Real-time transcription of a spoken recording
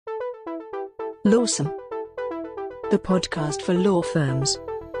Lawsome, the podcast for law firms.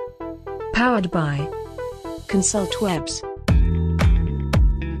 Powered by ConsultWebs.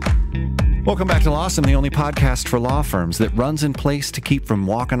 Welcome back to Lawsome, the only podcast for law firms that runs in place to keep from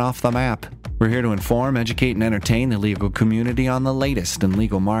walking off the map. We're here to inform, educate, and entertain the legal community on the latest in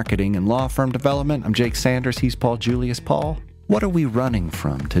legal marketing and law firm development. I'm Jake Sanders. He's Paul Julius. Paul, what are we running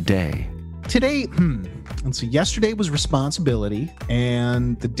from today? Today, and so yesterday was responsibility,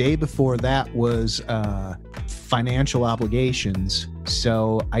 and the day before that was financial obligations.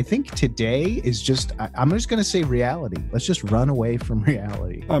 So I think today is I'm just going to say reality. Let's just run away from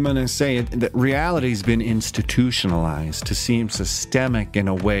reality. I'm going to say that reality's been institutionalized to seem systemic in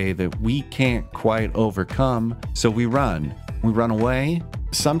a way that we can't quite overcome. So we run away.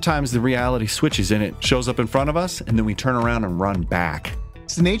 Sometimes the reality switches and it shows up in front of us, and then we turn around and run back.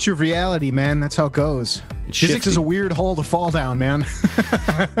 It's the nature of reality, man. That's how it goes. Physics is a weird hole to fall down, man.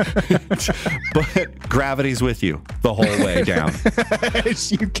 But gravity's with you the whole way down.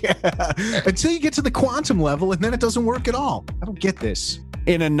 You can't, until you get to the quantum level, and then it doesn't work at all. I don't get this.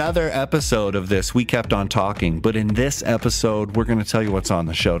 In another episode of this, we kept on talking, but in this episode, we're going to tell you what's on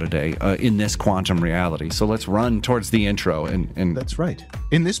the show today in this quantum reality. So let's run towards the intro. And That's right.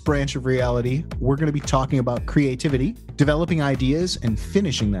 In this branch of reality, we're going to be talking about creativity, developing ideas, and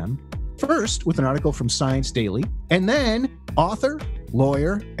finishing them. First, with an article from Science Daily, and then author,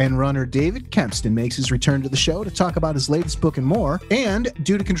 lawyer, and runner David Kempston makes his return to the show to talk about his latest book and more. And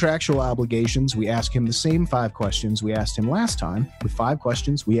due to contractual obligations, we ask him the same 5 questions we asked him last time, with 5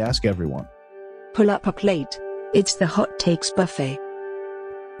 questions we ask everyone. Pull up a plate. It's the Hot Takes Buffet.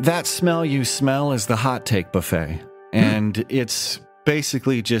 that smell you smell is the hot take buffet. And it's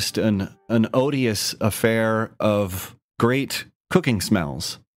basically just an odious affair of great cooking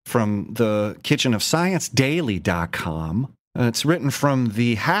smells from the kitchen of ScienceDaily.com. It's written from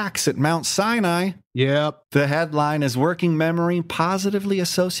the hacks at Mount Sinai. Yep. The headline is Working Memory Positively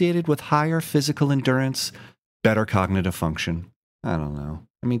Associated with Higher Physical Endurance, Better Cognitive Function. I don't know.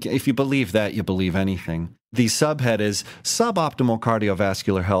 I mean, if you believe that, you believe anything. The subhead is Suboptimal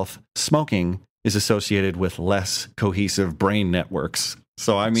Cardiovascular Health. Smoking is associated with less cohesive brain networks.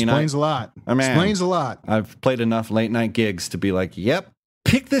 So, I mean, explains a lot. Explains a lot. I've played enough late night gigs to be like, yep.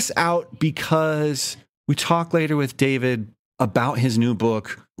 Pick this out because we talk later with David about his new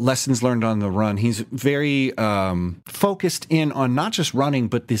book, Lessons Learned on the Run. He's very focused in on not just running,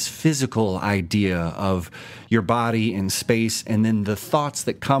 but this physical idea of your body in space and then the thoughts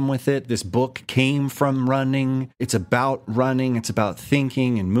that come with it. This book came from running. It's about running. It's about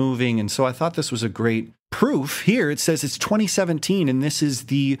thinking and moving. And so I thought this was a great proof. Here it says it's 2017, and this is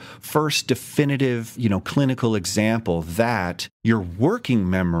the first definitive, clinical example that your working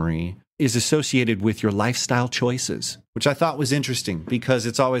memory is associated with your lifestyle choices, which I thought was interesting because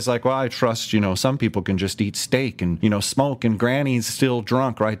it's always like, well, I trust, some people can just eat steak and, smoke, and Granny's still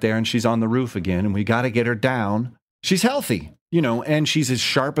drunk right there and she's on the roof again and we got to get her down. She's healthy, and she's as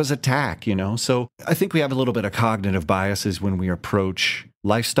sharp as a tack, So I think we have a little bit of cognitive biases when we approach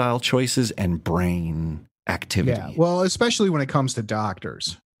lifestyle choices and brain activity. Yeah, well, especially when it comes to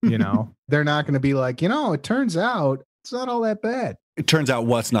doctors, they're not going to be like, it turns out it's not all that bad. It turns out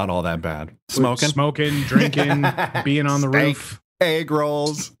what's not all that bad? Smoking, drinking, being on the roof. Egg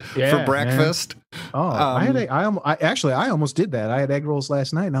rolls for breakfast. Man. Oh, I almost did that. I had egg rolls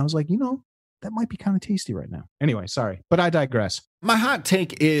last night and I was like, that might be kind of tasty right now. Anyway, sorry, but I digress. My hot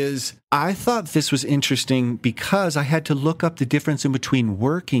take is I thought this was interesting because I had to look up the difference in between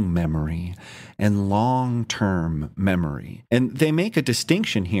working memory and long-term memory. And they make a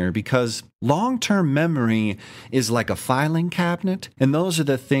distinction here because long-term memory is like a filing cabinet. And those are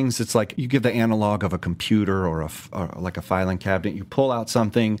the things that's like you give the analog of a computer or like a filing cabinet. You pull out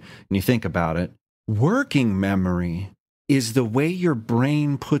something and you think about it. Working memory is the way your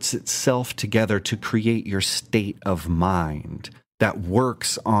brain puts itself together to create your state of mind that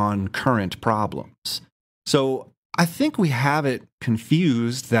works on current problems. So I think we have it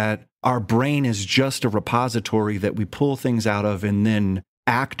confused that our brain is just a repository that we pull things out of and then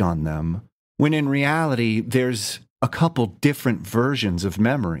act on them, when in reality, there's a couple different versions of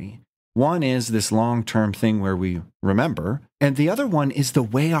memory. One is this long-term thing where we remember, and the other one is the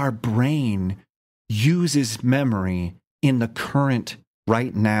way our brain uses memory in the current,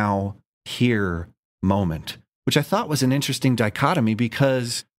 right now, here moment, which I thought was an interesting dichotomy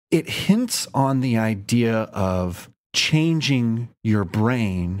because it hints on the idea of changing your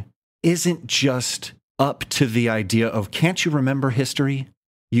brain isn't just up to the idea of, can't you remember history,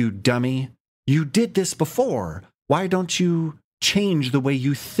 you dummy? You did this before. Why don't you change the way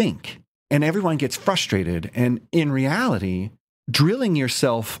you think? And everyone gets frustrated. And in reality, drilling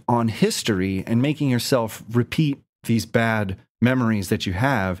yourself on history and making yourself repeat these bad memories that you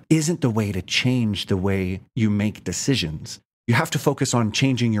have isn't the way to change the way you make decisions. You have to focus on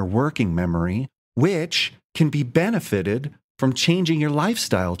changing your working memory, which can be benefited from changing your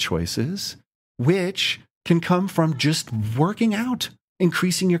lifestyle choices, which can come from just working out,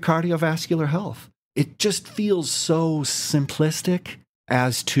 increasing your cardiovascular health. It just feels so simplistic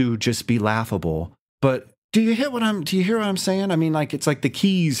as to just be laughable. But do you hear what I'm saying? I mean, like, it's like the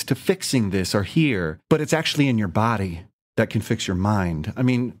keys to fixing this are here, but it's actually in your body that can fix your mind. I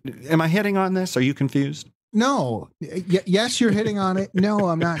mean, am I hitting on this? Are you confused? No. Yes, you're hitting on it. No,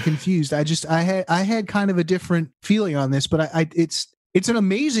 I'm not confused. I had kind of a different feeling on this, but it's an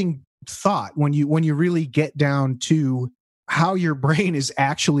amazing thought when you really get down to how your brain is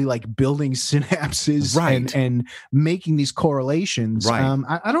actually like building synapses, right, and making these correlations.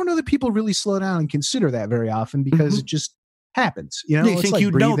 Right. I don't know that people really slow down and consider that very often because it just happens. You know, you think like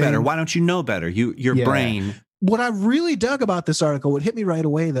you know better. Why don't you know better? Your brain. What I really dug about this article, what hit me right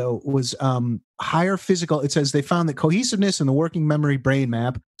away though, was higher physical. It says they found that cohesiveness in the working memory brain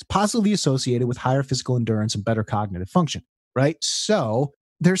map is positively associated with higher physical endurance and better cognitive function. Right. So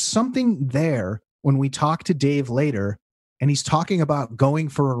there's something there when we talk to Dave later. And he's talking about going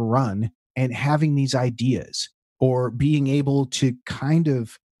for a run and having these ideas or being able to kind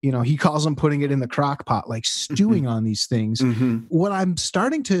of, you know, he calls them putting it in the crock pot, like stewing on these things. What I'm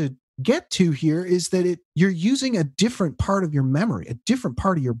starting to get to here is that you're using a different part of your memory, a different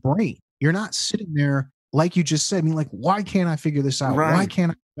part of your brain. You're not sitting there, like you just said, I mean, like, why can't I figure this out? Right. Why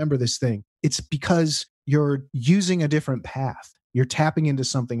can't I remember this thing? It's because you're using a different path. You're tapping into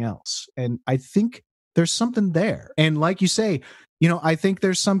something else. And I think there's something there. And like you say, you know, I think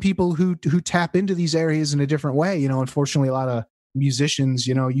there's some people who tap into these areas in a different way. You know, unfortunately, a lot of musicians,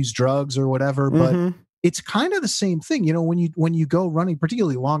 you know, use drugs or whatever, but it's kind of the same thing. You know, when you go running,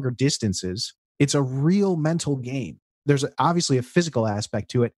 particularly longer distances, it's a real mental game. There's obviously a physical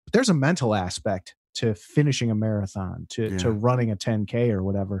aspect to it, but there's a mental aspect to finishing a marathon, to running a 10K or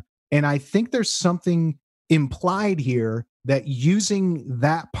whatever. And I think there's something implied here that using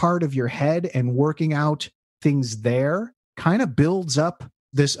that part of your head and working out things there kind of builds up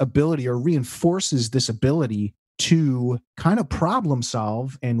this ability or reinforces this ability to kind of problem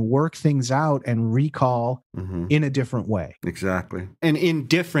solve and work things out and recall in a different way. Exactly. And in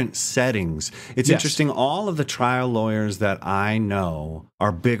different settings. It's interesting. All of the trial lawyers that I know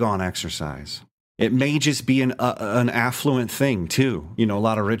are big on exercise. It may just be an affluent thing too. You know, a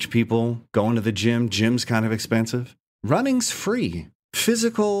lot of rich people going to the gym. Gym's kind of expensive. Running's free.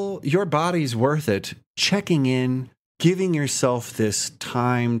 Your body's worth it. Checking in, giving yourself this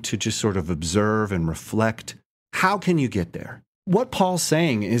time to just sort of observe and reflect. How can you get there? What Paul's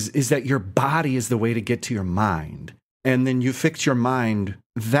saying is that your body is the way to get to your mind. And then you fix your mind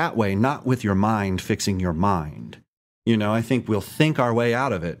that way, not with your mind fixing your mind. You know, I think we'll think our way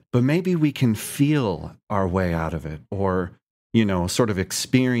out of it, but maybe we can feel our way out of it, or, you know, sort of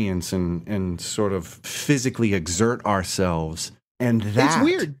experience and sort of physically exert ourselves. And that it's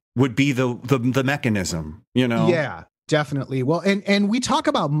weird. Would be the mechanism, you know? Yeah, definitely. Well, and we talk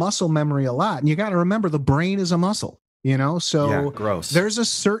about muscle memory a lot, and you got to remember the brain is a muscle, you know? So gross. There's a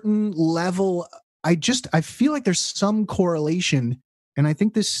certain level. I feel like there's some correlation, and I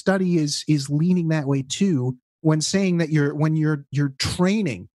think this study is leaning that way too, when saying that when you're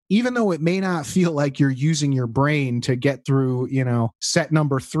training, even though it may not feel like you're using your brain to get through, you know, set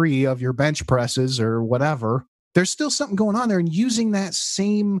number 3 of your bench presses or whatever, there's still something going on there, and using that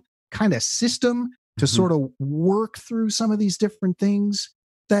same kind of system to sort of work through some of these different things,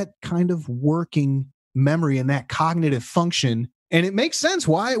 that kind of working memory and that cognitive function. And it makes sense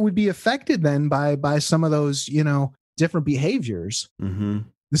why it would be affected then by some of those, you know, different behaviors.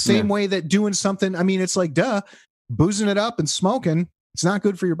 The same way that doing something, I mean, it's like, boozing it up and smoking, it's not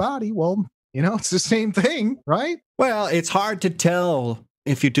good for your body. Well, you know, it's the same thing, right? Well, it's hard to tell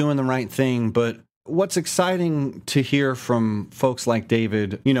if you're doing the right thing, but what's exciting to hear from folks like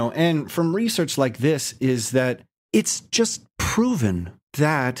David, you know, and from research like this, is that it's just proven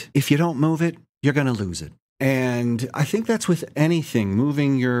that if you don't move it, you're going to lose it. And I think that's with anything,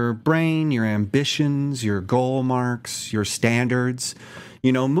 moving your brain, your ambitions, your goal marks, your standards.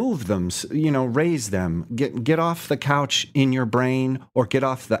 You know, move them, you know, raise them, get off the couch in your brain, or get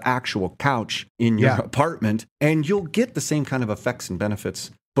off the actual couch in your apartment, and you'll get the same kind of effects and benefits.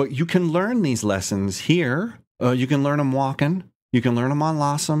 But you can learn these lessons here. You can learn them walking. You can learn them on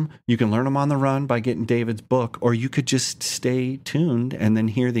Lawsome. You can learn them on the run by getting David's book, or you could just stay tuned and then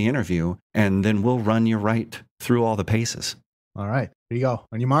hear the interview, and then we'll run you right through all the paces. All right. Here you go.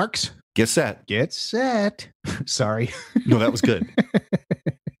 On your marks, Get set. get set. Sorry. No, that was good.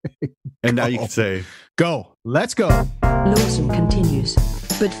 And now you can say, Go. Let's go. Lawson continues.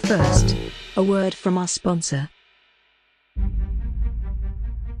 But first, a word from our sponsor.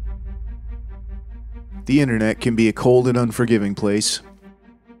 The internet can be a cold and unforgiving place.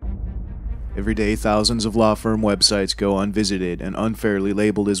 Every day, thousands of law firm websites go unvisited and unfairly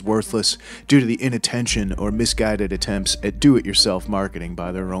labeled as worthless due to the inattention or misguided attempts at do-it-yourself marketing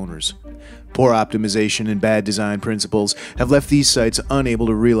by their owners. Poor optimization and bad design principles have left these sites unable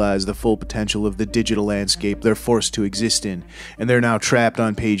to realize the full potential of the digital landscape they're forced to exist in, and they're now trapped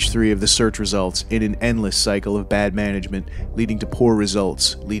on page 3 of the search results in an endless cycle of bad management, leading to poor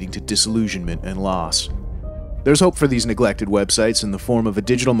results, leading to disillusionment and loss. There's hope for these neglected websites in the form of a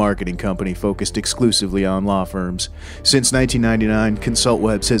digital marketing company focused exclusively on law firms. Since 1999,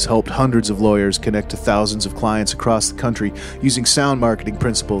 ConsultWebs has helped hundreds of lawyers connect to thousands of clients across the country using sound marketing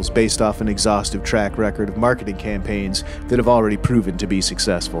principles based off an exhaustive track record of marketing campaigns that have already proven to be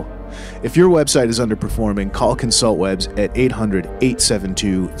successful. If your website is underperforming, call ConsultWebs at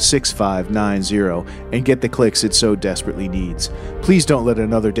 800-872-6590 and get the clicks it so desperately needs. Please don't let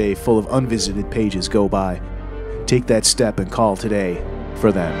another day full of unvisited pages go by. Take that step and call today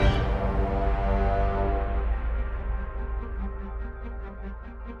for them.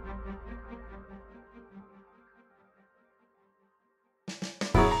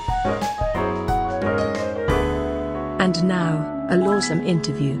 And now, a Lawson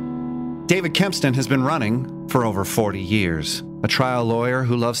interview. David Kempston has been running for over 40 years. A trial lawyer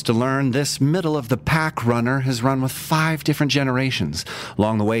who loves to learn, this middle-of-the-pack runner has run with 5 different generations.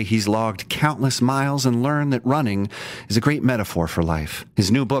 Along the way, he's logged countless miles and learned that running is a great metaphor for life.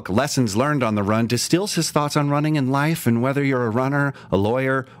 His new book, Lessons Learned on the Run, distills his thoughts on running in life, and whether you're a runner, a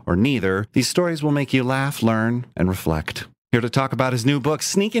lawyer, or neither, these stories will make you laugh, learn, and reflect. Here to talk about his new book,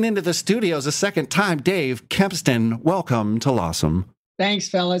 sneaking into the studios a second time, Dave Kempston. Welcome to Lawson. Thanks,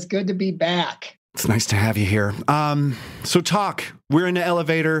 fellas. Good to be back. It's nice to have you here. So talk. We're in the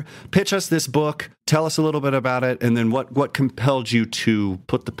elevator. Pitch us this book. Tell us a little bit about it, and then what compelled you to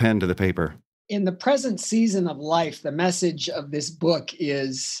put the pen to the paper? In the present season of life, the message of this book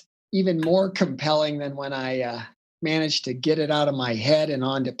is even more compelling than when I managed to get it out of my head and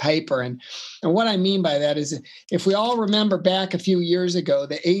onto paper. And what I mean by that is, if we all remember back a few years ago,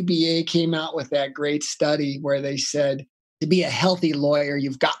 the ABA came out with that great study where they said, to be a healthy lawyer,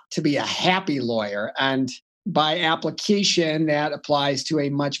 you've got to be a happy lawyer. And by application, that applies to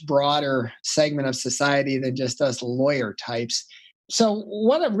a much broader segment of society than just us lawyer types. So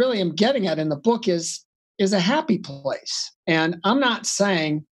what I really am getting at in the book is a happy place. And I'm not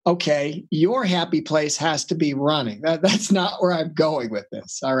saying, okay, your happy place has to be running. That's not where I'm going with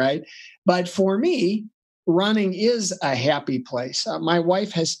this, all right? But for me, running is a happy place. My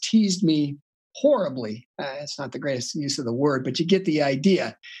wife has teased me horribly. It's not the greatest use of the word, but you get the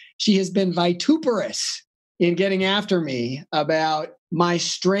idea. She has been vituperous in getting after me about my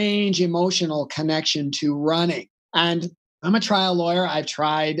strange emotional connection to running. And I'm a trial lawyer. I've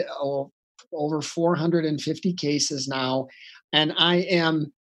tried over 450 cases now, and I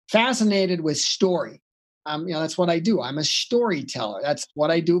am fascinated with story. That's what I do. I'm a storyteller. That's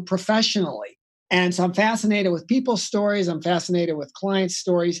what I do professionally. And so I'm fascinated with people's stories. I'm fascinated with clients'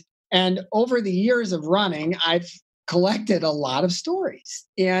 stories. And over the years of running, I've collected a lot of stories.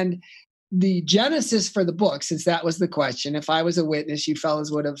 And the genesis for the book, since that was the question, if I was a witness, you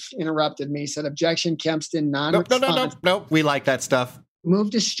fellas would have interrupted me, said, objection, Kempston, non-response. Nope. We like that stuff.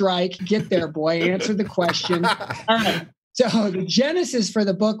 Move to strike. Get there, boy. Answer the question. All right. So the genesis for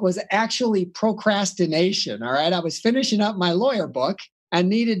the book was actually procrastination. All right. I was finishing up my lawyer book. I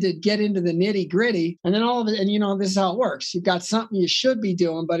needed to get into the nitty gritty. And then all of it, and this is how it works. You've got something you should be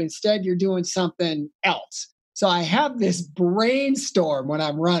doing, but instead you're doing something else. So I have this brainstorm when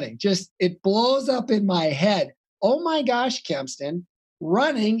I'm running. It blows up in my head. Oh my gosh, Kempston,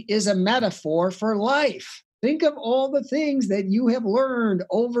 running is a metaphor for life. Think of all the things that you have learned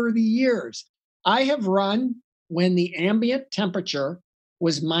over the years. I have run when the ambient temperature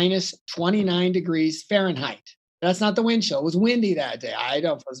was minus 29 degrees Fahrenheit. That's not the wind chill. It was windy that day. I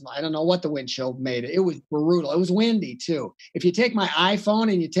don't know what the wind chill made it. It was brutal. It was windy too. If you take my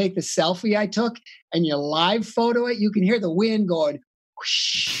iPhone and you take the selfie I took and you live photo it, you can hear the wind going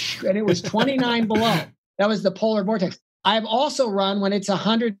whoosh, and it was 29 below. That was the polar vortex. I've also run when it's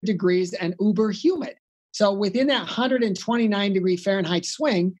 100 degrees and uber humid. So within that 129 degree Fahrenheit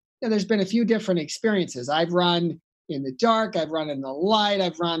swing, there's been a few different experiences. I've run in the dark. I've run in the light.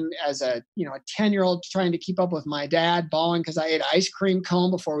 I've run as a 10-year-old trying to keep up with my dad, bawling because I ate ice cream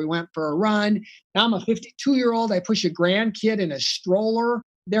cone before we went for a run. Now I'm a 52-year-old. I push a grandkid in a stroller.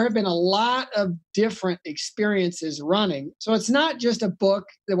 There have been a lot of different experiences running. So it's not just a book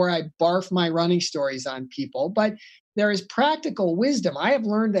where I barf my running stories on people, but there is practical wisdom. I have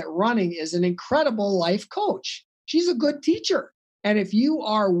learned that running is an incredible life coach. She's a good teacher. And if you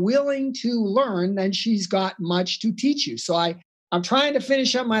are willing to learn, then she's got much to teach you. So I'm trying to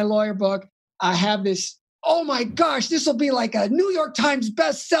finish up my lawyer book. I have this, oh my gosh, this will be like a New York Times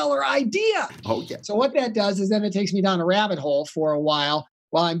bestseller idea. Oh, yeah. So what that does is then it takes me down a rabbit hole for a while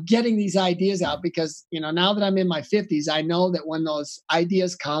I'm getting these ideas out, because, now that I'm in my 50s, I know that when those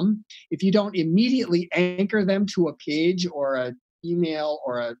ideas come, if you don't immediately anchor them to a page or an email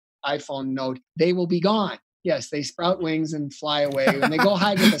or an iPhone note, they will be gone. Yes, they sprout wings and fly away, and they go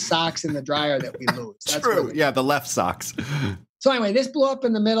hide with the socks in the dryer that we lose. That's true. Yeah, the left socks. So anyway, this blew up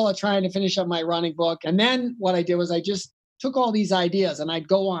in the middle of trying to finish up my running book. And then what I did was I just took all these ideas and I'd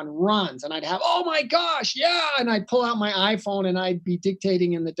go on runs and I'd have, oh my gosh, yeah. And I'd pull out my iPhone and I'd be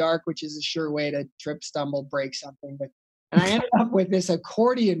dictating in the dark, which is a sure way to trip, stumble, break something. And I ended up with this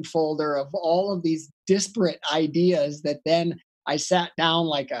accordion folder of all of these disparate ideas that then I sat down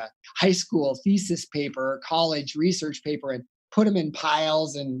like a high school thesis paper or college research paper and put them in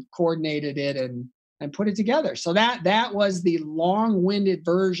piles and coordinated it and put it together. So that was the long-winded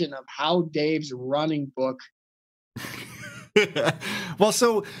version of how Dave's running book. Well,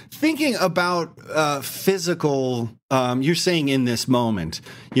 so thinking about physical, you're saying in this moment,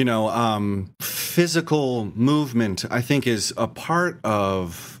 physical movement, I think, is a part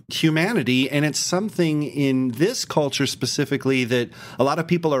of humanity. And it's something in this culture specifically that a lot of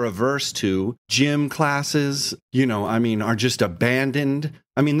people are averse to. Gym classes, are just abandoned.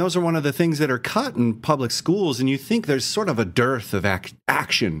 Those are one of the things that are cut in public schools. And you think there's sort of a dearth of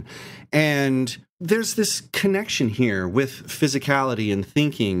action. And there's this connection here with physicality and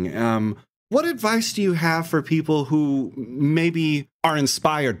thinking. What advice do you have for people who maybe are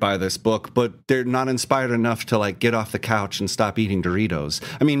inspired by this book, but they're not inspired enough to get off the couch and stop eating Doritos?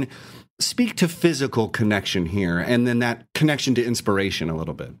 Speak to physical connection here, and then that connection to inspiration a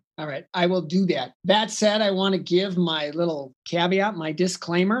little bit. All right, I will do that. That said, I want to give my little caveat, my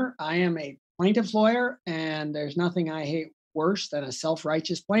disclaimer. I am a plaintiff lawyer, and there's nothing I hate worse than a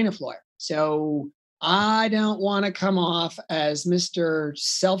self-righteous plaintiff lawyer. So I don't want to come off as Mr.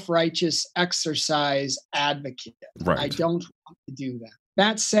 Self-righteous exercise advocate. Right. I don't want to do that.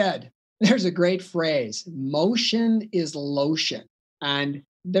 That said, there's a great phrase, motion is lotion. And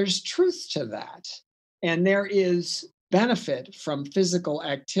there's truth to that. And there is benefit from physical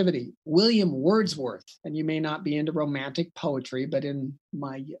activity. William Wordsworth, and you may not be into romantic poetry, but in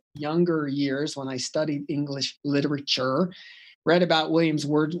my younger years when I studied English literature, read about William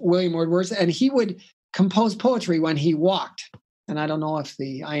Wordsworth, and he would compose poetry when he walked. And I don't know if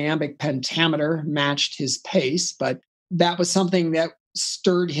the iambic pentameter matched his pace, but that was something that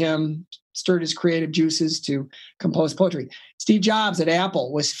stirred his creative juices to compose poetry. Steve Jobs at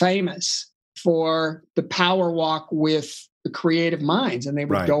Apple was famous for the power walk with the creative minds, and they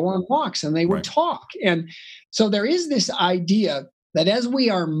would go on walks and they would talk. And so there is this idea that as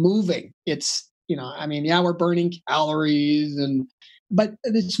we are moving, it's, we're burning calories, but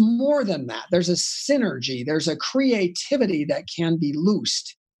it's more than that. There's a synergy. There's a creativity that can be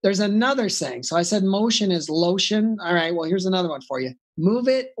loosed. There's another saying. So I said motion is lotion. All right, well, here's another one for you. Move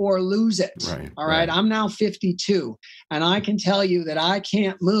it or lose it. All right. I'm now 52, and I can tell you that I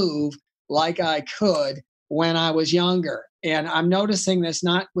can't move like I could when I was younger. And I'm noticing this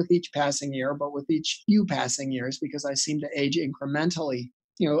not with each passing year, but with each few passing years, because I seem to age incrementally.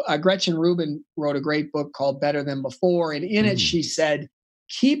 Gretchen Rubin wrote a great book called Better Than Before. And in it, she said,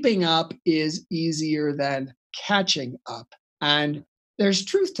 keeping up is easier than catching up. And there's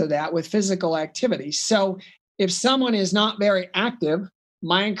truth to that with physical activity. So if someone is not very active,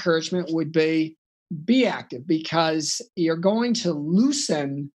 my encouragement would be active, because you're going to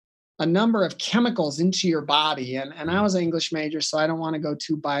loosen a number of chemicals into your body. And I was an English major, so I don't want to go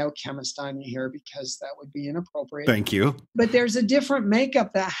too biochemist on you here, because that would be inappropriate. Thank you. But there's a different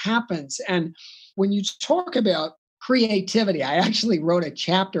makeup that happens. And when you talk about creativity, I actually wrote a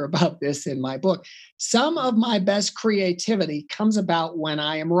chapter about this in my book. Some of my best creativity comes about when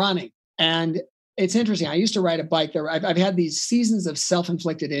I am running. And it's interesting. I used to ride a bike. I've had these seasons of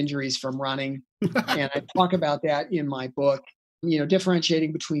self-inflicted injuries from running. And I talk about that in my book.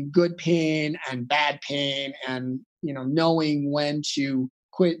 Differentiating between good pain and bad pain, and, knowing when to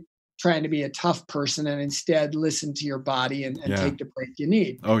quit trying to be a tough person and instead listen to your body and take the break you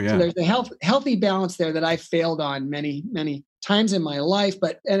need. Oh, yeah. So there's a healthy balance there that I failed on many, many times in my life.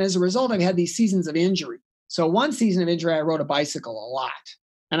 And as a result, I've had these seasons of injury. So one season of injury, I rode a bicycle a lot.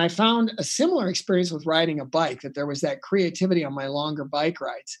 And I found a similar experience with riding a bike, that there was that creativity on my longer bike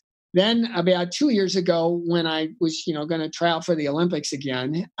rides. Then about 2 years ago, when I was, going to try out for the Olympics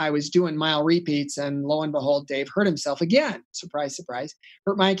again, I was doing mile repeats, and lo and behold, Dave hurt himself again. Surprise, surprise.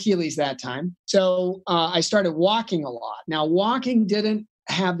 Hurt my Achilles that time. So I started walking a lot. Now, walking didn't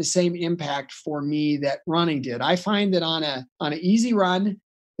have the same impact for me that running did. I find that on an easy run,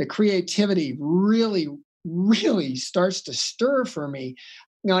 the creativity really, really starts to stir for me.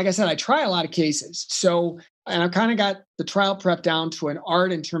 Like I said, I try a lot of cases. And I've kind of got the trial prep down to an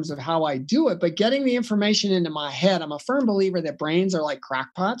art in terms of how I do it, but getting the information into my head, I'm a firm believer that brains are like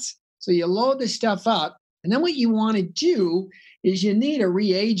crackpots. So you load this stuff up, and then what you want to do is you need a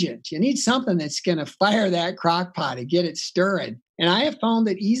reagent. You need something that's going to fire that crockpot and get it stirring. And I have found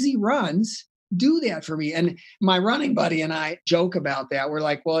that easy runs do that for me. And my running buddy and I joke about that. We're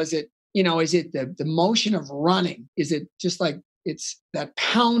like, well, is it the motion of running? Is it just like, it's that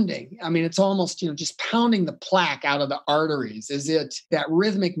pounding? I mean, it's almost, just pounding the plaque out of the arteries. Is it that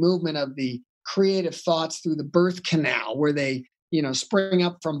rhythmic movement of the creative thoughts through the birth canal where they, spring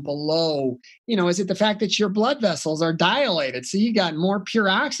up from below? Is it the fact that your blood vessels are dilated, so you got more pure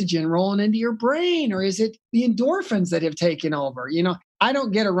oxygen rolling into your brain? Or is it the endorphins that have taken over? I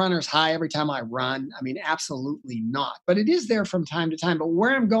don't get a runner's high every time I run. I mean, absolutely not. But it is there from time to time. But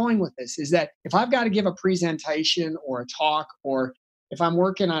where I'm going with this is that if I've got to give a presentation or a talk, or if I'm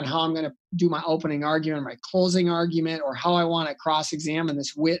working on how I'm going to do my opening argument, my closing argument, or how I want to cross-examine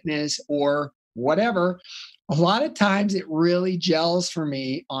this witness or whatever, a lot of times it really gels for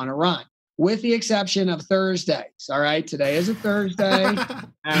me on a run, with the exception of Thursdays. All right. Today is a Thursday,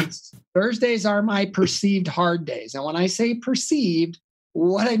 and Thursdays are my perceived hard days. And when I say perceived,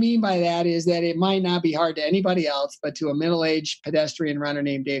 what I mean by that is that it might not be hard to anybody else, but to a middle-aged pedestrian runner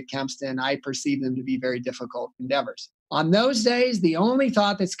named Dave Kempston, I perceive them to be very difficult endeavors. On those days, the only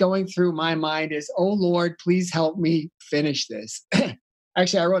thought that's going through my mind is, oh, Lord, please help me finish this.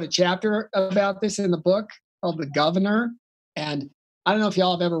 Actually, I wrote a chapter about this in the book called The Governor. And I don't know if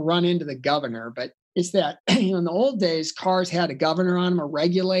y'all have ever run into the governor, but it's that, in the old days, cars had a governor on them, a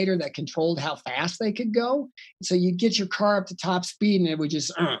regulator that controlled how fast they could go. So you'd get your car up to top speed and it would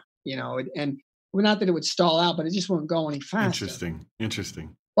just, and not that it would stall out, but it just wouldn't go any faster.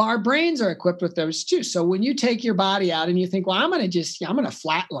 Interesting. Well, our brains are equipped with those too. So when you take your body out and you think, well, I'm going to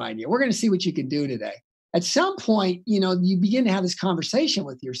flatline you. We're going to see what you can do today. At some point, you begin to have this conversation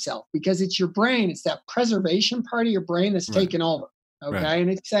with yourself, because it's your brain. It's that preservation part of your brain that's taken over. Okay. Right. And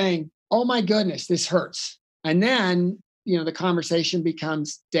it's saying, oh my goodness, this hurts. And then, the conversation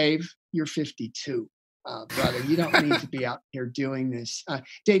becomes, Dave, you're 52. Brother, you don't need to be out here doing this.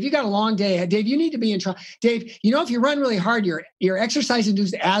 Dave, you got a long day. Dave, you need to be in trouble. Dave, if you run really hard, your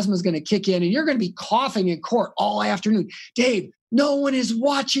exercise-induced asthma is going to kick in and you're going to be coughing in court all afternoon. Dave, no one is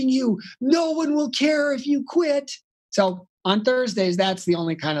watching you. No one will care if you quit. So on Thursdays, that's the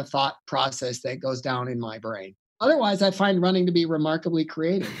only kind of thought process that goes down in my brain. Otherwise, I find running to be remarkably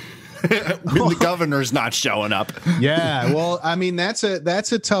creative. The governor's not showing up. Yeah, well, I mean, that's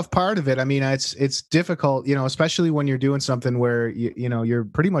a tough part of it. I mean, it's difficult, especially when you're doing something where you're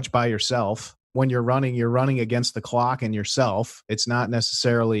pretty much by yourself. When you're running against the clock and yourself. It's not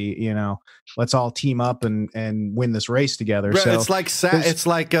necessarily, let's all team up and win this race together. Right, so it's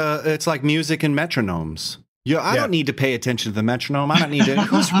like music and metronomes. I don't need to pay attention to the metronome. I don't need to.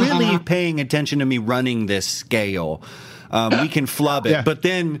 Who's really paying attention to me running this scale? We can flub it, but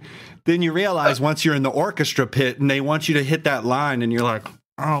then you realize once you're in the orchestra pit and they want you to hit that line, and you're like,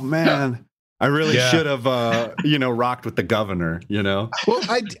 oh man, I really should have, rocked with the governor. Well,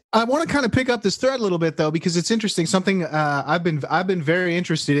 I want to kind of pick up this thread a little bit though, because it's interesting. Something I've been very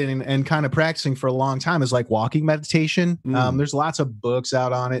interested in and kind of practicing for a long time is like walking meditation. There's lots of books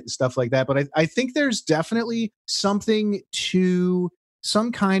out on it and stuff like that, but I think there's definitely something to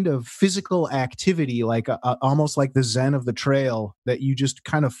some kind of physical activity, like almost like the Zen of the trail, that you just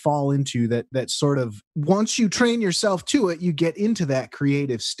kind of fall into, that sort of, once you train yourself to it, you get into that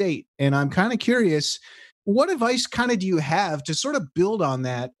creative state. And I'm kind of curious, what advice kind of do you have to sort of build on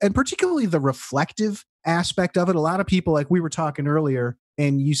that, and particularly the reflective aspect of it? A lot of people, like we were talking earlier,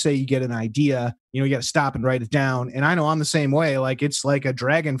 and you say you get an idea, you got to stop and write it down. And I know I'm the same way. Like, it's like a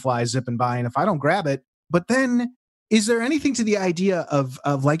dragonfly zipping by, and if I don't grab it, but then is there anything to the idea of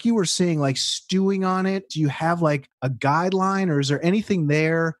like you were saying, like stewing on it? Do you have like a guideline, or is there anything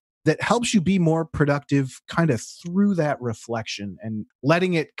there that helps you be more productive kind of through that reflection and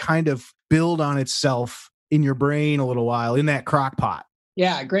letting it kind of build on itself in your brain a little while in that crock pot?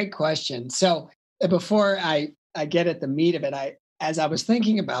 Yeah, great question. So before I get at the meat of it, as I was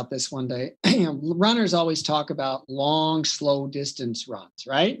thinking about this one day, runners always talk about long, slow distance runs,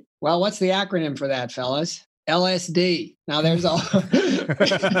 right? Well, what's the acronym for that, fellas? LSD. Now, there's all.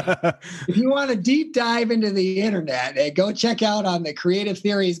 If you want to deep dive into the internet, go check out on the creative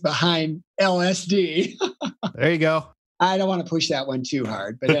theories behind LSD. There you go. I don't want to push that one too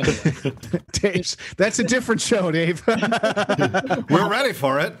hard, but anyway. Dave, that's a different show, Dave. We're ready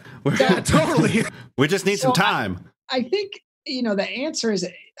for it. Yeah, totally. We just need some time. I think, the answer is,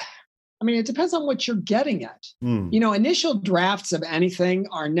 it depends on what you're getting at. Initial drafts of anything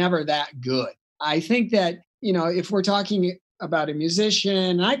are never that good. I think that, if we're talking about a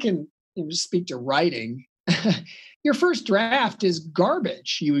musician, I can speak to writing. Your first draft is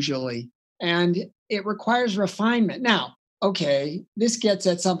garbage usually, and it requires refinement. Now, okay, this gets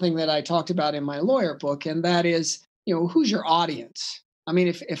at something that I talked about in my lawyer book, and that is, who's your audience?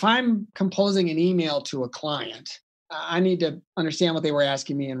 If I'm composing an email to a client, I need to understand what they were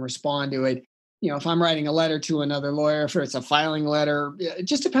asking me and respond to it. If I'm writing a letter to another lawyer, if it's a filing letter, it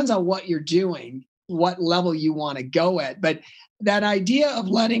just depends on what you're doing, what level you want to go at. But that idea of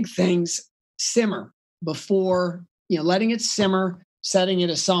letting things simmer before, letting it simmer, setting it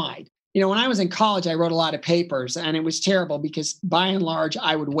aside. When I was in college, I wrote a lot of papers, and it was terrible because by and large,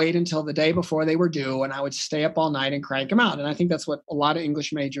 I would wait until the day before they were due, and I would stay up all night and crank them out. And I think that's what a lot of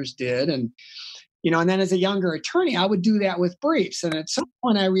English majors did. And then as a younger attorney, I would do that with briefs. And at some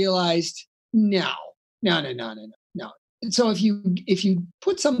point I realized, no. And so if you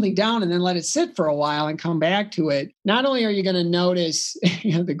put something down and then let it sit for a while and come back to it, not only are you going to notice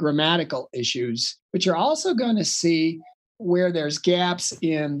the grammatical issues, but you're also going to see where there's gaps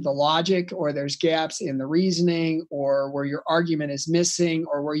in the logic, or there's gaps in the reasoning, or where your argument is missing,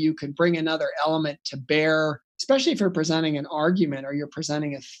 or where you can bring another element to bear, especially if you're presenting an argument or you're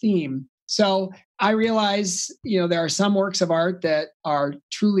presenting a theme. So I realize, there are some works of art that are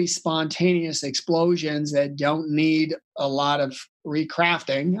truly spontaneous explosions that don't need a lot of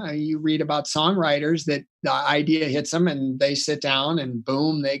recrafting. You read about songwriters that the idea hits them and they sit down and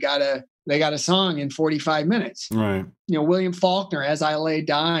boom, they got a song in 45 minutes. Right. William Faulkner, As I Lay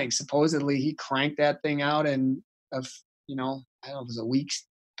Dying, supposedly he cranked that thing out in I don't know if it was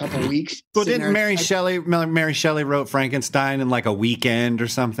a couple of weeks. Well, didn't Mary Shelley wrote Frankenstein in like a weekend or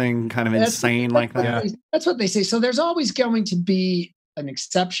something kind of insane like that? That's what they say. So there's always going to be an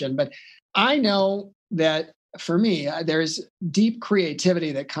exception. But I know that for me, there's deep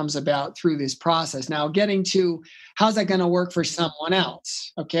creativity that comes about through this process. Now, getting to how's that going to work for someone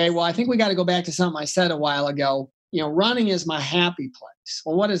else? Okay, well, I think we got to go back to something I said a while ago. Running is my happy place.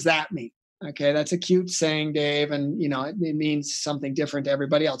 Well, what does that mean? Okay, that's a cute saying, Dave, and it means something different to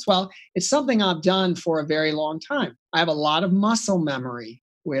everybody else. Well, it's something I've done for a very long time. I have a lot of muscle memory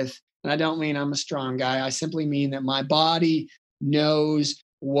and I don't mean I'm a strong guy. I simply mean that my body knows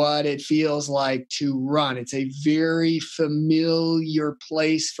what it feels like to run. It's a very familiar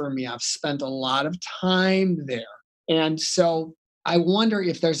place for me. I've spent a lot of time there. And so I wonder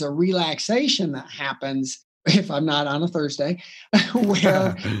if there's a relaxation that happens if I'm not on a Thursday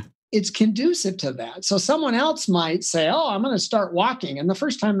where it's conducive to that. So someone else might say, I'm going to start walking. And the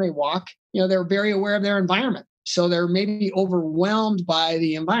first time they walk, they're very aware of their environment. So they're maybe overwhelmed by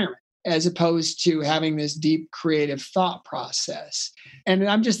the environment as opposed to having this deep creative thought process. And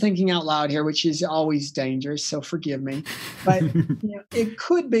I'm just thinking out loud here, which is always dangerous, so forgive me. But it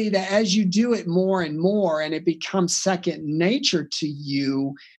could be that as you do it more and more and it becomes second nature to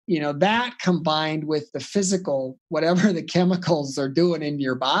you, that combined with the physical, whatever the chemicals are doing in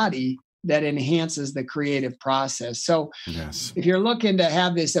your body, that enhances the creative process. So yes. If you're looking to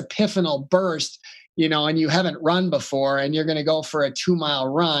have this epiphanal burst, and you haven't run before and you're going to go for a 2-mile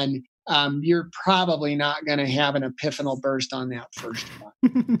run, you're probably not going to have an epiphanal burst on that first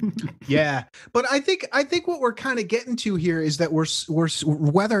one. Yeah. But I think what we're kind of getting to here is that we're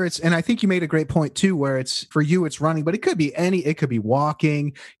whether it's, and I think you made a great point too, where it's for you, it's running, but it could be walking,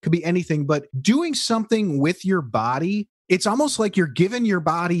 it could be anything, but doing something with your body, it's almost like you're giving your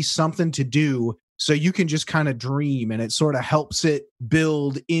body something to do so you can just kind of dream, and it sort of helps it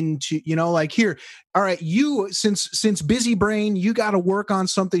build into, like here, all right, you, since busy brain, you got to work on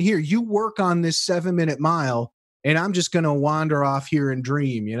something here. You work on this 7-minute mile and I'm just going to wander off here and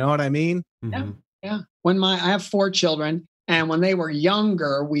dream. You know what I mean? Mm-hmm. Yeah. I have 4 children, and when they were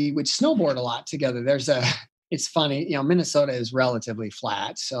younger, we would snowboard a lot together. It's funny, Minnesota is relatively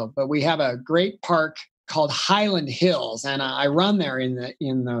flat. But we have a great park called Highland Hills, and I run there in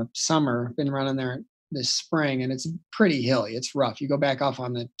the summer. Been running there this spring, and it's pretty hilly. It's rough. You go back off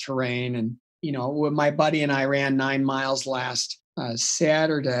on the terrain, and my buddy and I ran 9 miles last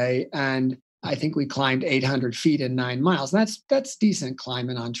Saturday, and I think we climbed 800 feet in 9 miles. That's decent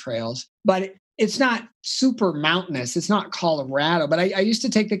climbing on trails, but it's not super mountainous. It's not Colorado, but I used to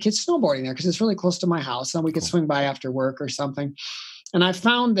take the kids snowboarding there because it's really close to my house, and we could swing by after work or something. And I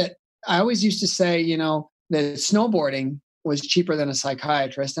found that I always used to say, that snowboarding was cheaper than a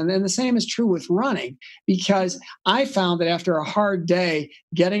psychiatrist. And then the same is true with running, because I found that after a hard day,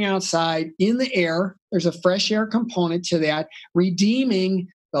 getting outside in the air, there's a fresh air component to that, redeeming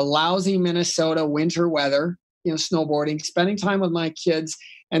the lousy Minnesota winter weather, snowboarding, spending time with my kids,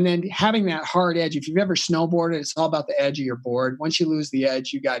 and then having that hard edge. If you've ever snowboarded, it's all about the edge of your board. Once you lose the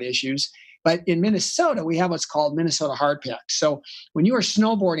edge, you got issues. But in Minnesota, we have what's called Minnesota hard pack. So when you are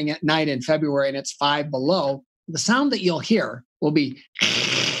snowboarding at night in February and it's 5 below, the sound that you'll hear will be,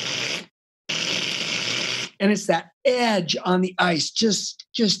 and it's that edge on the ice, just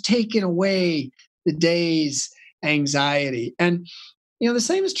taking away the day's anxiety. And the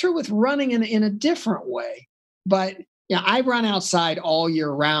same is true with running in a different way. But I run outside all year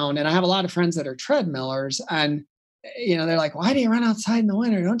round, and I have a lot of friends that are treadmillers, and they're like, why do you run outside in the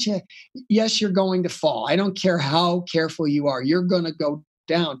winter? Don't you? Yes, you're going to fall. I don't care how careful you are. You're going to go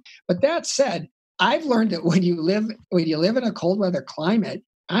down. But that said, I've learned that when you live in a cold weather climate,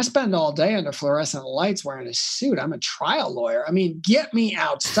 I spend all day under fluorescent lights wearing a suit. I'm a trial lawyer. I mean, get me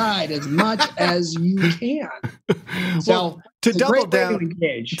outside as much as you can. Well, to double down,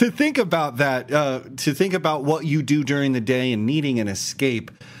 to think about that, to think about what you do during the day and needing an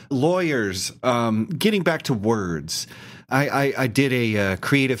escape, lawyers, getting back to words. I did a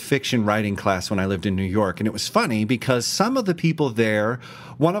creative fiction writing class when I lived in New York, and it was funny because some of the people there,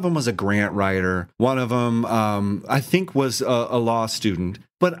 one of them was a grant writer, one of them I think was a law student,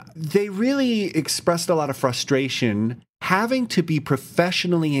 but they really expressed a lot of frustration having to be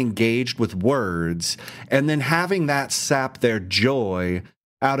professionally engaged with words and then having that sap their joy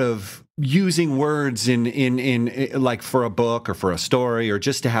out of using words in like for a book or for a story or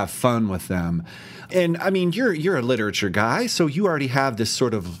just to have fun with them. And I mean, you're a literature guy, so you already have this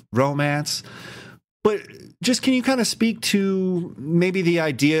sort of romance. But just can you kind of speak to maybe the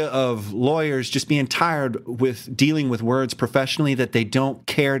idea of lawyers just being tired with dealing with words professionally, that they don't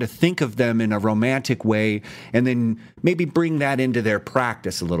care to think of them in a romantic way, and then maybe bring that into their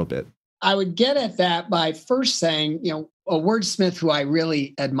practice a little bit? I would get at that by first saying, a wordsmith who I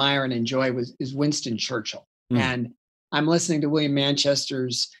really admire and enjoy is Winston Churchill. And I'm listening to William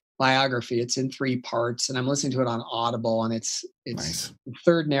Manchester's biography. It's in 3 parts, and I'm listening to it on Audible, and it's nice. The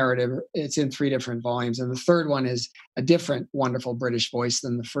third narrative. It's in 3 different volumes, and the third one is a different wonderful British voice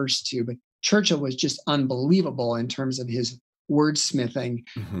than the first 2. But Churchill was just unbelievable in terms of his wordsmithing.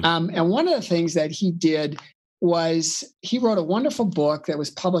 And one of the things that he did was he wrote a wonderful book that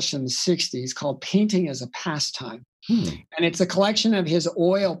was published in the 60s called Painting as a Pastime. And it's a collection of his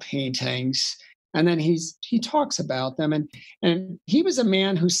oil paintings. And then he talks about them. And he was a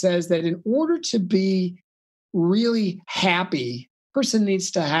man who says that in order to be really happy, a person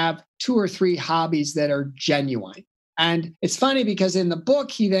needs to have 2 or 3 hobbies that are genuine. And it's funny because in the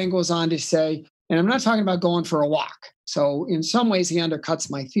book, he then goes on to say, and I'm not talking about going for a walk. So in some ways, he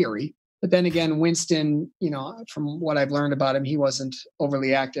undercuts my theory. But then again, Winston, from what I've learned about him, he wasn't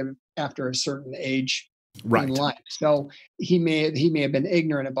overly active after a certain age in life. So he may have been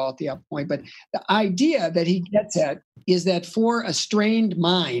ignorant about the point. But the idea that he gets at is that for a strained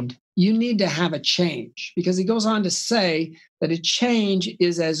mind, you need to have a change, because he goes on to say that a change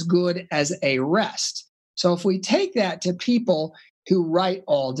is as good as a rest. So if we take that to people who write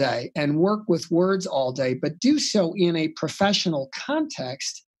all day and work with words all day, but do so in a professional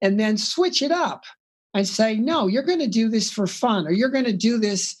context, and then switch it up and say, no, you're going to do this for fun, or you're going to do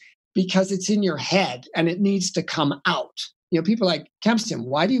this because it's in your head and it needs to come out. People are like, Kempston,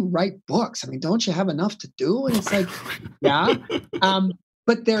 why do you write books? I mean, don't you have enough to do? And it's like, yeah,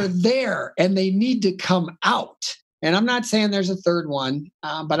 but they're there and they need to come out. And I'm not saying there's a third one,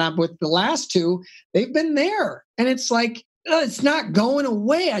 but I'm with the last 2, they've been there. And it's like, it's not going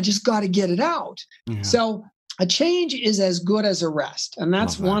away. I just got to get it out. Yeah. So a change is as good as a rest. And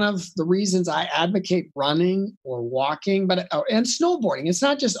that's one of the reasons I advocate running or walking, and snowboarding. It's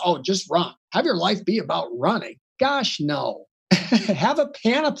not just, just run. Have your life be about running. Gosh, no. Have a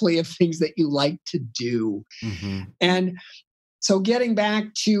panoply of things that you like to do. And so getting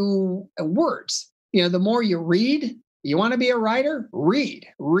back to words, the more you read, you want to be a writer?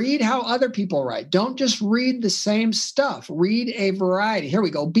 Read how other people write. Don't just read the same stuff. Read a variety. Here we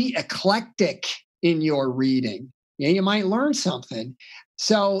go. Be eclectic. in your reading. You might learn something.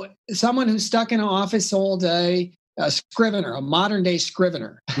 So someone who's stuck in an office all day, a scrivener, a modern day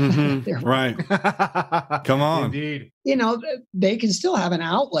scrivener. Right. Come on. Indeed. They can still have an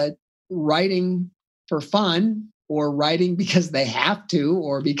outlet writing for fun or writing because they have to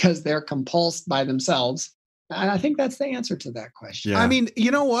or because they're compulsed by themselves. And I think that's the answer to that question. Yeah. I mean,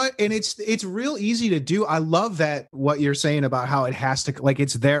 you know what? And it's real easy to do. I love that what you're saying about how it has to, like,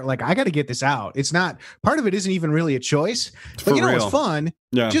 it's there. Like, I got to get this out. It's not, part of it isn't even really a choice, but For real. it's fun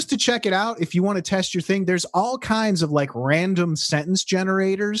just to check it out. If you want to test your thing, there's all kinds of like random sentence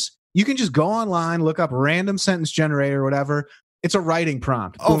generators. You can just go online, look up random sentence generator or whatever. It's a writing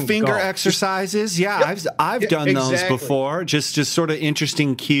prompt. Oh, Boom, finger go. exercises. Yeah, I've done those before. Just sort of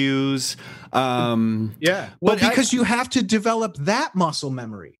interesting cues. Well, because you have to develop that muscle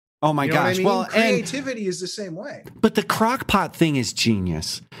memory. Oh my gosh. Well, creativity is the same way. But the crock pot thing is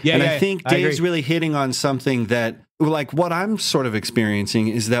genius. I think Dave's really hitting on something that, like, what I'm sort of experiencing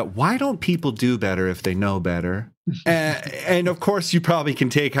is that why don't people do better if they know better? And of course, you probably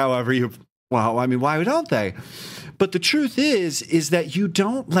can take however why don't they? But the truth is that you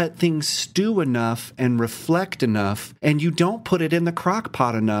don't let things stew enough and reflect enough, and you don't put it in the crock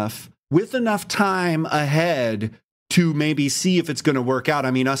pot enough with enough time ahead to maybe see if it's going to work out.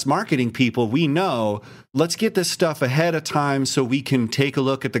 I mean, us marketing people, we know, let's get this stuff ahead of time so we can take a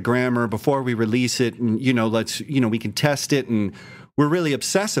look at the grammar before we release it. And, we can test it. And we're really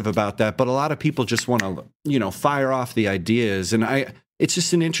obsessive about that. But a lot of people just want to, fire off the ideas. And it's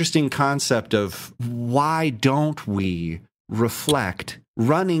just an interesting concept of why don't we reflect?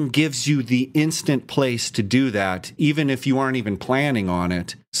 Running gives you the instant place to do that, even if you aren't even planning on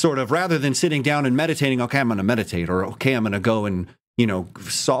it. Sort of, rather than sitting down and meditating, okay, I'm going to meditate, or okay, I'm going to go and,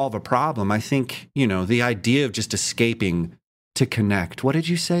 solve a problem. I think, the idea of just escaping to connect. What did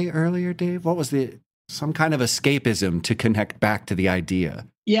you say earlier, Dave? What was some kind of escapism to connect back to the idea?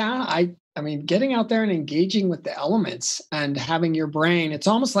 Yeah, I mean, getting out there and engaging with the elements and having your brain, it's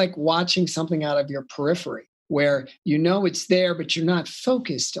almost like watching something out of your periphery where it's there, but you're not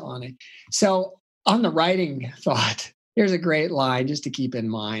focused on it. So on the writing thought, here's a great line just to keep in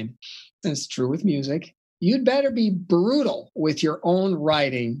mind. And it's true with music. You'd better be brutal with your own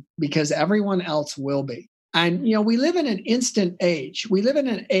writing because everyone else will be. And, we live in an instant age. We live in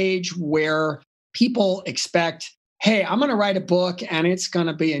an age where people expect, hey, I'm going to write a book and it's going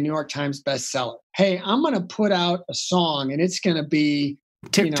to be a New York Times bestseller. Hey, I'm going to put out a song and it's going to be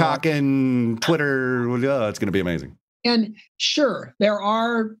TikTok and Twitter. It's going to be amazing. And sure, there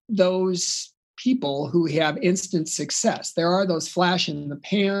are those people who have instant success. There are those flash in the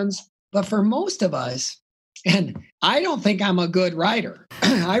pans. But for most of us, and I don't think I'm a good writer.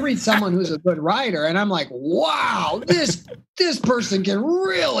 I read someone who's a good writer and I'm like, wow, this person can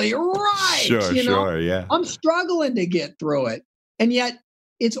really write. Sure, yeah. I'm struggling to get through it. And yet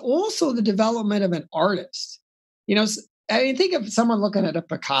it's also the development of an artist. I mean, think of someone looking at a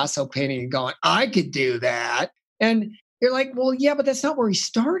Picasso painting and going, I could do that. And you're like, well, yeah, but that's not where he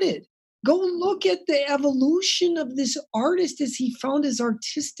started. Go look at the evolution of this artist as he found his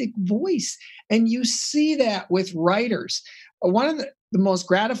artistic voice. And you see that with writers. One of the most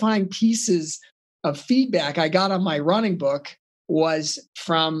gratifying pieces of feedback I got on my running book was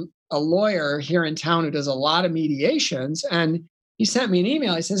from a lawyer here in town who does a lot of mediations. And he sent me an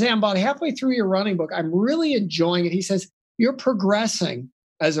email. He says, hey, I'm about halfway through your running book. I'm really enjoying it. He says, you're progressing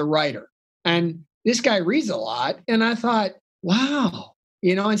as a writer. And this guy reads a lot. And I thought, wow,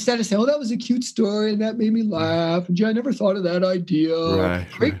 instead of saying, oh, that was a cute story and that made me laugh. And I never thought of that idea. Right,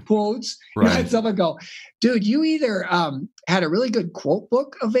 Great quotes. Right. I had someone go, dude, you either had a really good quote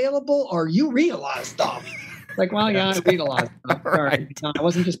book available or you read a lot of stuff. Like, well, yeah, I read a lot of stuff. Right. I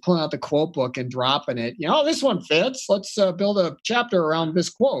wasn't just pulling out the quote book and dropping it. This one fits. Let's build a chapter around this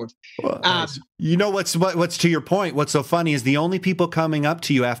quote. Well, nice. What's to your point? What's so funny is the only people coming up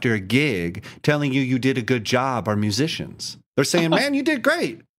to you after a gig telling you did a good job are musicians. They're saying, man, you did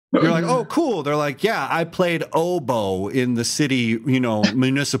great. You're like, oh, cool. They're like, yeah, I played oboe in the city,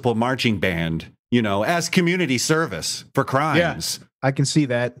 municipal marching band, as community service for crimes. Yeah, I can see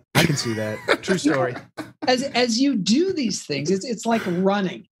that. True story. As you do these things, it's like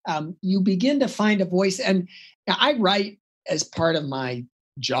running. You begin to find a voice. And I write as part of my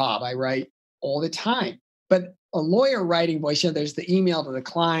job. I write all the time. But a lawyer writing voice, there's the email to the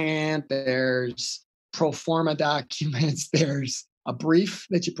client, there's pro forma documents, there's a brief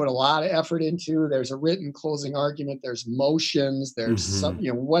that you put a lot of effort into, there's a written closing argument, there's motions, there's some,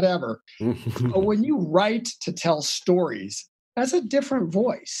 whatever. But when you write to tell stories, that's a different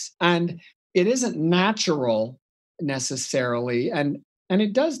voice. And it isn't natural necessarily. And And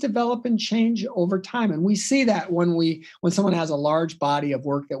it does develop and change over time. And we see that when someone has a large body of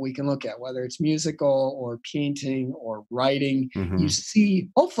work that we can look at, whether it's musical or painting or writing,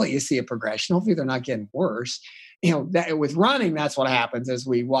 hopefully you see a progression. Hopefully they're not getting worse. That with running, that's what happens as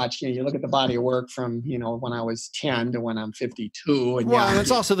we watch. You look at the body of work from, when I was 10 to when I'm 52. And and it's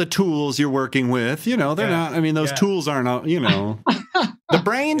also the tools you're working with. They're not, those tools aren't, the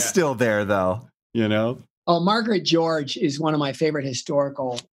brain's still there though, Oh, Margaret George is one of my favorite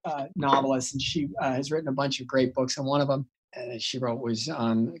historical novelists, and she has written a bunch of great books. And one of them she wrote was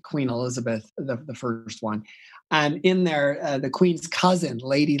on Queen Elizabeth, the first one. And in there, the Queen's cousin,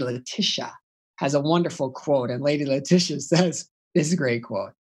 Lady Letitia, has a wonderful quote. And Lady Letitia says, this is a great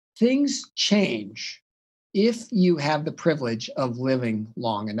quote: "Things change if you have the privilege of living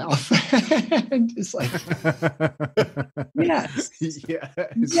long enough." And just like, yes.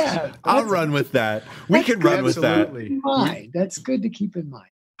 Yeah. I'll run with that. We can run with that. That's good to keep in mind.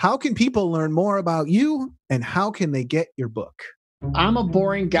 How can people learn more about you, and how can they get your book? I'm a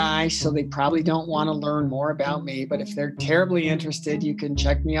boring guy, so they probably don't want to learn more about me. But if they're terribly interested, you can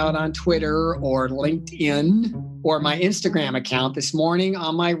check me out on Twitter or LinkedIn or my Instagram account. This morning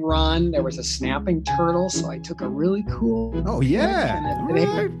on my run, there was a snapping turtle, so I took a really cool. Oh yeah,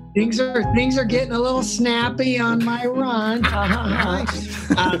 right. Things are getting a little snappy on my run.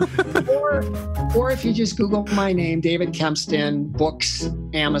 Or if you just Google my name, David Kempston, books,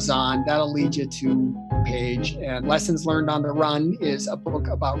 Amazon, that'll lead you to a page. And Lessons Learned on the Run is a book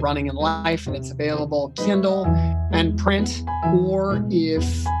about running in life, and it's available Kindle and print. Or if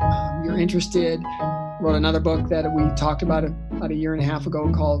you're interested, wrote another book that we talked about a year and a half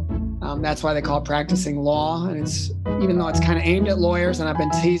ago called That's Why They Call It Practicing Law. And it's, even though it's kind of aimed at lawyers, and I've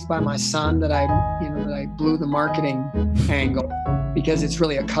been teased by my son that I blew the marketing angle, because it's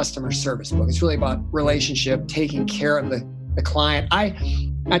really a customer service book. It's really about relationship, taking care of the client.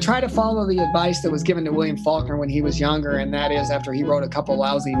 I try to follow the advice that was given to William Faulkner when he was younger, and that is, after he wrote a couple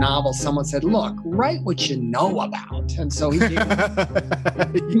lousy novels, someone said, look, write what you know about. And so he came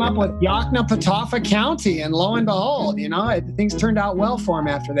up with Yoknapatawpha County, and lo and behold, things turned out well for him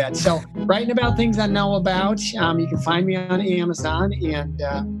after that. So writing about things I know about, you can find me on Amazon, and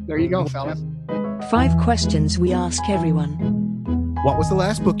there you go, fellas. 5 questions we ask everyone. What was the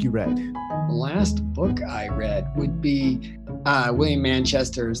last book you read? The last book I read would be William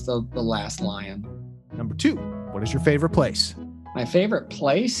Manchester's The Last Lion. Number 2, what is your favorite place? My favorite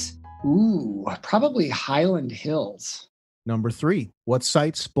place? Probably Highland Hills. Number 3, what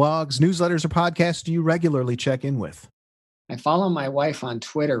sites, blogs, newsletters, or podcasts do you regularly check in with? I follow my wife on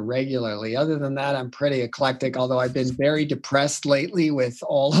Twitter regularly. Other than that, I'm pretty eclectic, although I've been very depressed lately with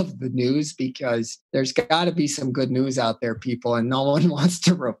all of the news, because there's got to be some good news out there, people, and no one wants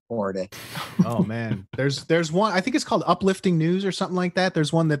to report it. Oh, man. There's one, I think it's called Uplifting News or something like that.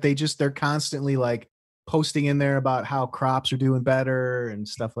 There's one that they're constantly like posting in there about how crops are doing better and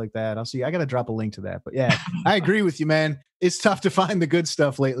stuff like that. I got to drop a link to that. But yeah, I agree with you, man. It's tough to find the good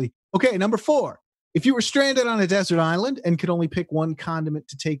stuff lately. Okay, number 4. If you were stranded on a desert island and could only pick one condiment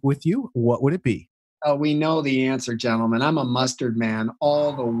to take with you, what would it be? Oh, we know the answer, gentlemen. I'm a mustard man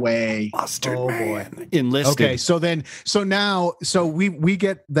all the way. Mustard man. Enlisted. Okay, so we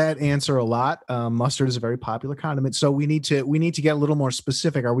get that answer a lot. Mustard is a very popular condiment. So we need to get a little more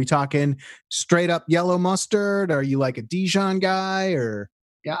specific. Are we talking straight up yellow mustard? Are you like a Dijon guy, or?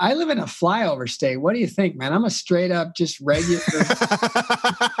 Yeah, I live in a flyover state. What do you think, man? I'm a straight up just regular.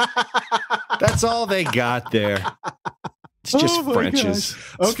 That's all they got there. It's just French's.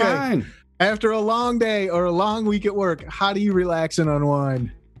 It's fine. After a long day or a long week at work, how do you relax and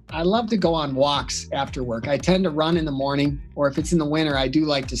unwind? I love to go on walks after work. I tend to run in the morning, or if it's in the winter, I do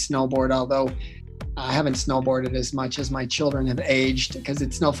like to snowboard, although I haven't snowboarded as much as my children have aged, because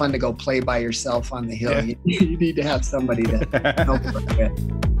it's no fun to go play by yourself on the hill. Yeah. You need to have somebody to snowboard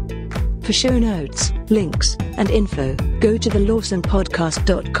with. For show notes, links, and info, go to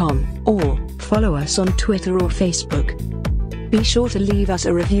thelawsonpodcast.com or follow us on Twitter or Facebook. Be sure to leave us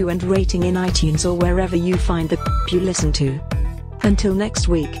a review and rating in iTunes or wherever you find the you listen to. Until next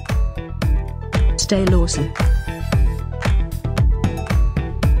week, stay lawson.